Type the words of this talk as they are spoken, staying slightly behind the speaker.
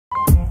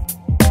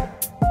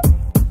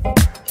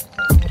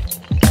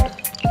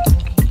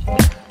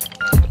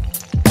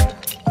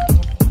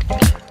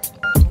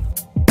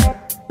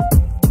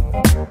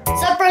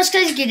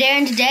you're there,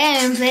 and today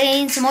I'm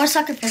playing some more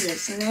soccer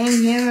physics. And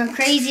I'm here with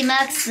Craazy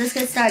Max. Let's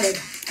get started.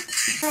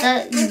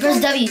 You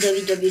press W.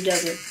 Where's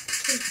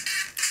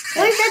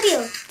W?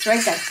 It's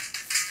right there.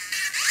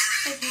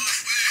 Okay.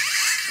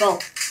 Go.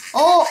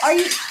 Oh, are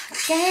you...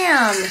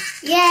 Damn.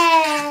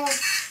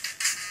 Yes.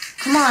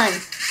 Come on.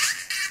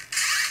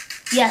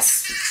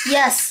 Yes.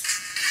 Yes.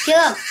 Kill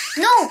him.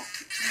 No.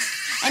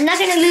 I'm not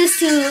going to lose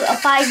to a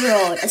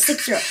 5-year-old, a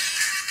 6-year-old.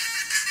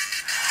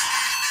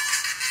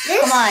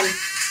 Come on.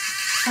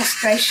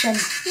 Frustration. No,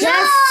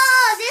 Yes.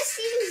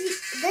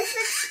 this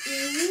looks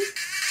easy.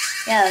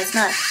 Yeah, it's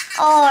not.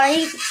 Oh, are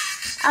you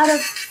out of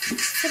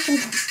freaking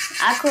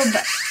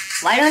acrobat?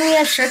 Why don't you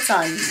have shirts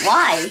on?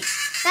 Why?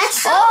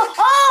 That's so...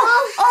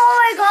 Oh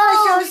my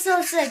gosh, that was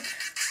so sick.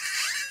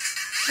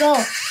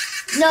 Go.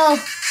 No.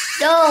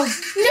 No.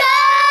 No!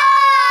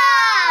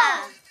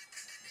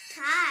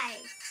 Tie.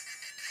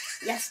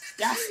 Yes,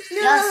 yes,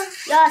 No.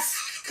 yes, yes.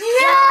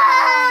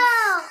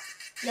 No!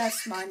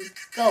 Yes, man.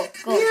 Go,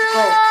 go, No! go,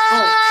 go.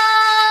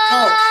 Go.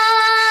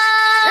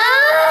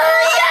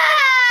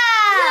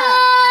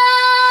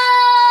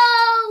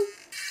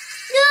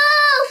 No!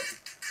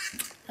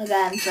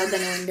 Okay, I'm still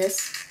gonna win this.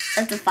 I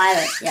have to file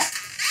it, yeah.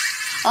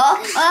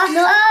 Oh,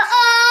 No!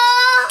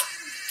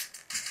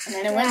 I'm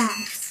gonna win.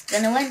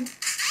 Gonna win.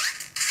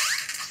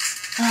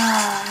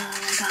 Oh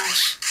my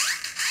gosh.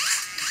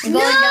 You're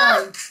going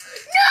down.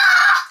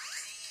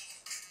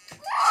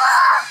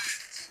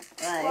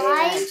 Right,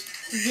 Why?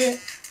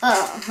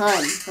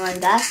 Hold on,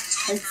 back.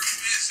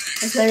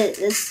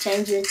 Let's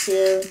change it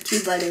to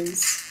 2 buttons.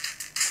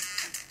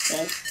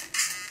 Okay,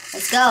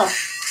 let's go.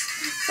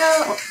 So,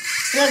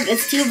 Look,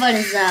 it's 2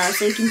 buttons now,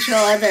 so you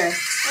control either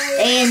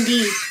A and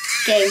D.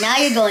 Okay, now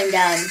you're going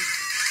down.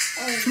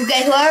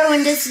 Okay, whoever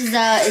wins this is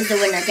the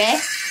winner. Okay,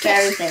 for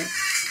everything.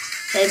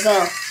 Okay,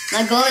 go.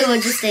 My goalie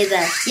will just stay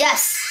there.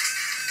 Yes.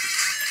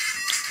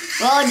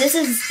 Well, this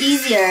is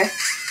easier.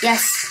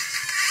 Yes.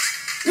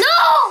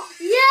 No!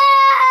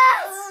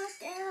 Yes! Oh,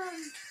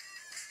 damn.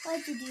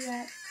 Why'd you do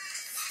that?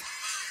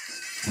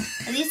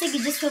 At least I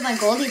could just put my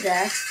goalie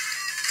there.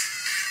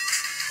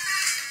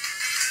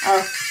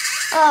 Oh.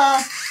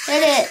 Oh,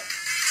 hit it.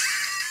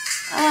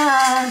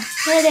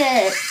 Hit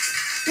it.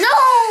 No!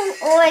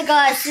 Oh my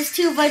gosh, there's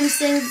 2 button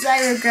things.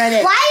 I regret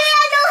it. why do you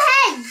have no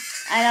heads?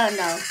 I don't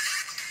know.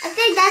 I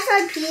think that's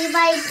what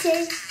P-Bite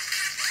is.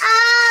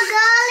 Oh,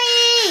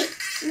 golly!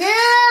 No!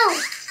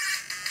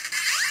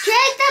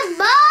 Take the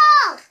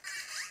ball!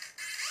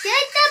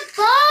 Take the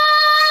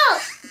ball!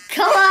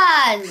 Come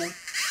on!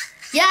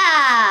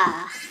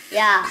 Yeah!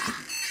 Yeah.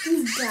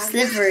 He's done.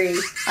 Slippery.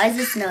 Why is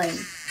it snowing?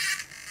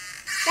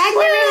 That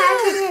never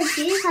happened in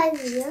PewDiePie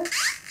video.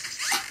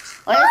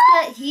 Oh,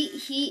 that's good.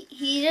 He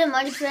did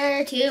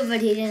multiplayer too,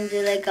 but he didn't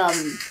do like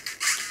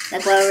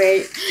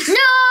whatever.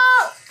 No!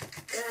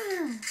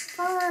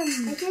 Fun.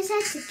 I just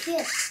had to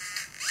kick.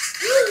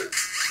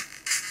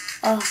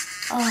 Oh.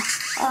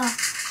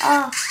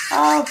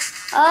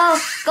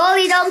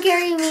 Goalie, don't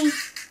carry me.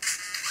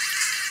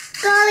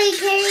 Golly,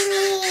 carry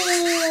me!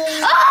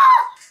 Oh!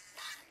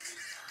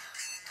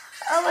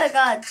 Oh my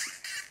god.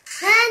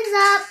 Hands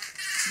up!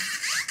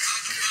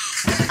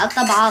 Out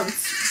the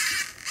bounce.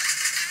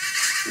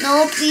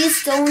 No,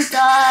 please don't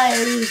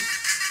die.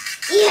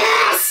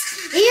 Yes!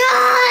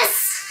 Yes!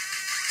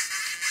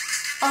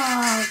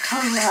 Oh,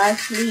 come on,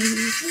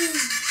 please.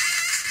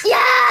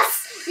 Yes!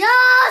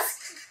 Yes!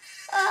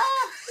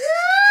 Oh,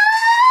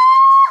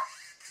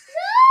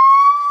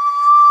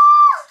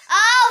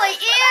 oh my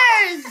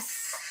ears!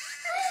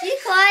 Be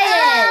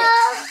quiet.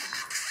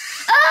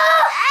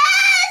 Oh!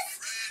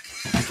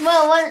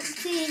 Well,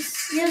 please.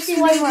 Just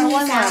one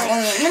more. No,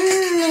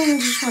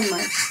 just one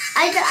more.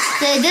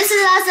 Okay, this is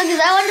the last one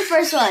because I won the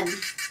first one.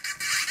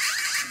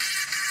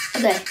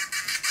 Okay.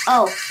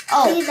 Oh,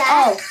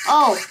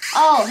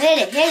 hit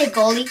it,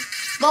 goalie.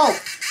 Go.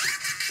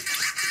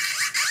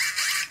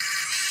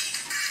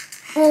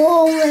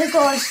 Oh my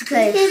gosh,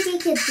 okay. You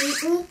think you can beat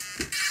me?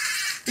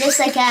 Yes,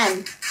 I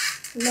can.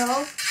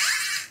 No.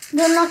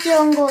 Don't knock your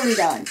own goalie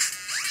down.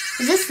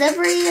 Is this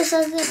slippery or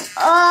something?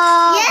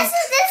 Oh! Yes,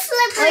 it is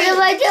slippery. What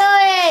am I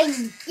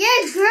doing?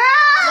 You're I'm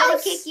gross.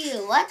 gonna kick you.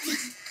 What?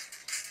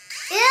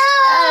 Ew.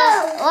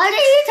 What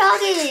are you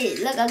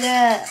talking? Look, I'm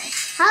gonna...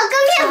 How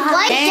come you have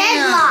white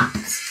damn.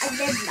 deadlocks?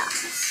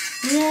 Deadlocks.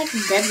 You like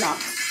deadlock.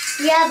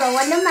 Yeah, but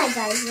one of my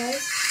guys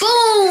was.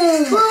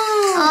 Boom! Boom.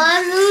 Oh,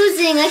 I'm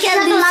losing. I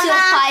can't lose to a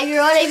Shakalaka.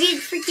 5-year-old. I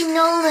beat freaking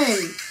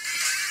Nolan.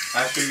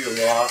 Actually, you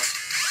lost.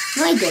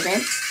 No, I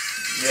didn't.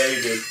 Yeah,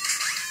 you did.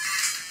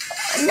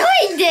 No, I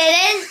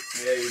didn't.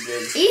 Yeah, you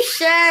did. Are you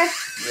sure?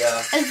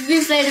 Yeah. Let's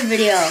replay the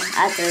video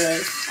after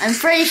this. I'm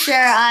pretty sure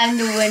I'm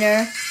the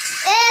winner.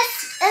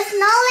 If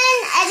Nolan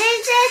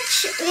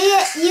edits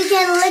it, you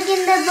can look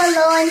in the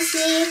below and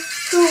see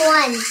who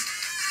won.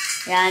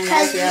 Yeah, I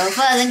got you. I'll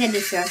put a link in the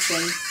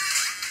description.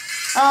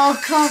 Oh,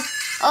 come.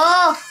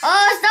 Oh,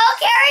 don't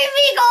carry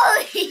me,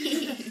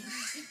 goalie.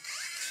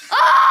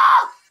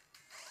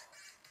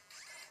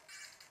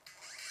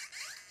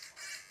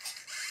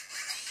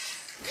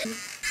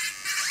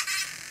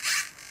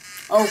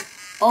 Oh!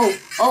 Oh.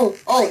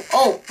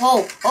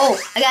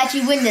 I got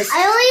you win this.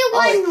 I only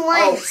won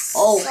once.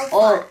 So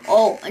far.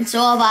 And so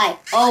have I.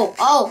 Oh.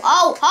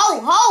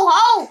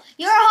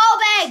 You're a hoe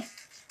bag.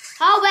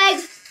 Hoe bag.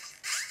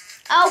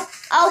 Oh.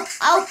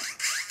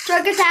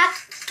 Turk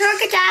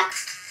attack.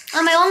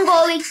 On my own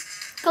goalie.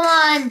 Come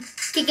on.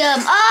 Kick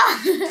him.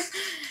 Oh.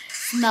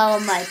 Smell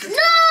my potato. No!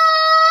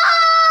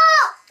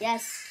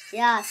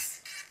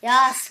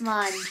 Yes,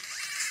 man.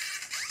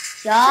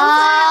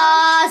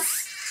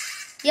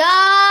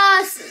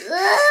 Yes. Get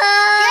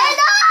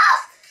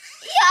up!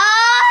 Yeah.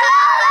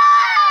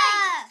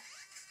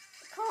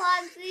 Come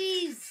on,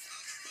 please.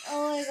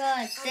 Oh my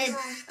gosh.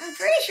 I'm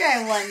pretty sure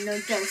I won no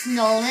against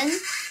Nolan.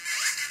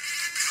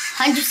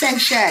 100%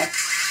 sure.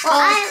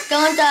 Well,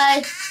 Don't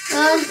die.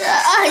 Don't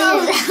die.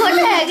 Oh, yeah. What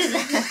the heck is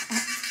that?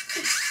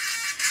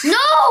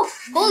 No!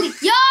 Goalie.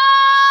 Yeah!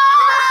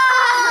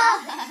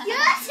 You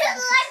should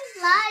like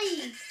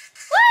flying.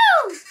 Woo!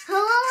 How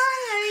long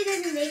are you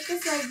gonna make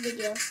this like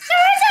video?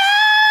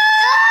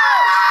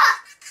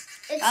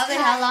 It's Okay,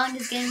 time. how long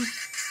this game?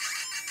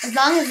 As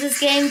long as this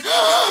game.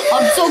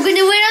 I'm so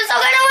gonna win.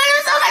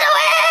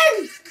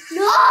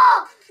 No! No!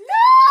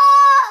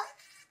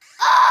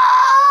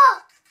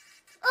 Oh!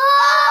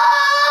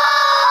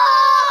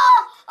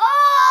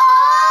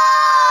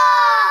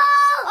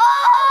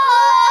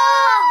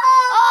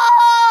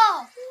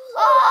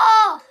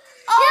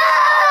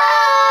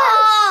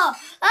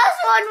 Last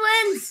one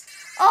wins.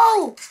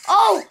 Oh,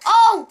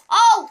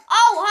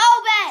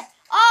 how bad?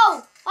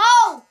 Oh,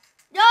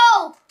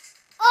 no.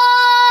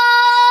 Oh!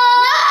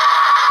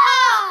 No!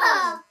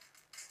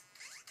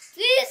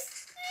 Please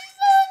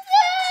don't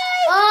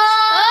die.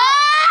 Ah!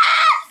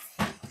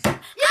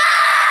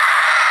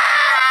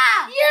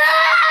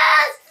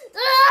 Yes!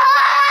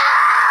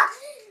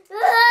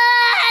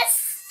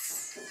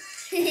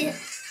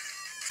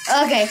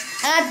 Okay,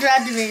 I have to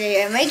wrap the video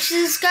here. Make sure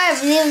to subscribe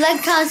and leave a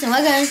like, comment, and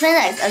we're going to play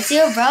next. I'll see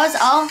you bros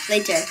all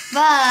later.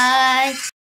 Bye!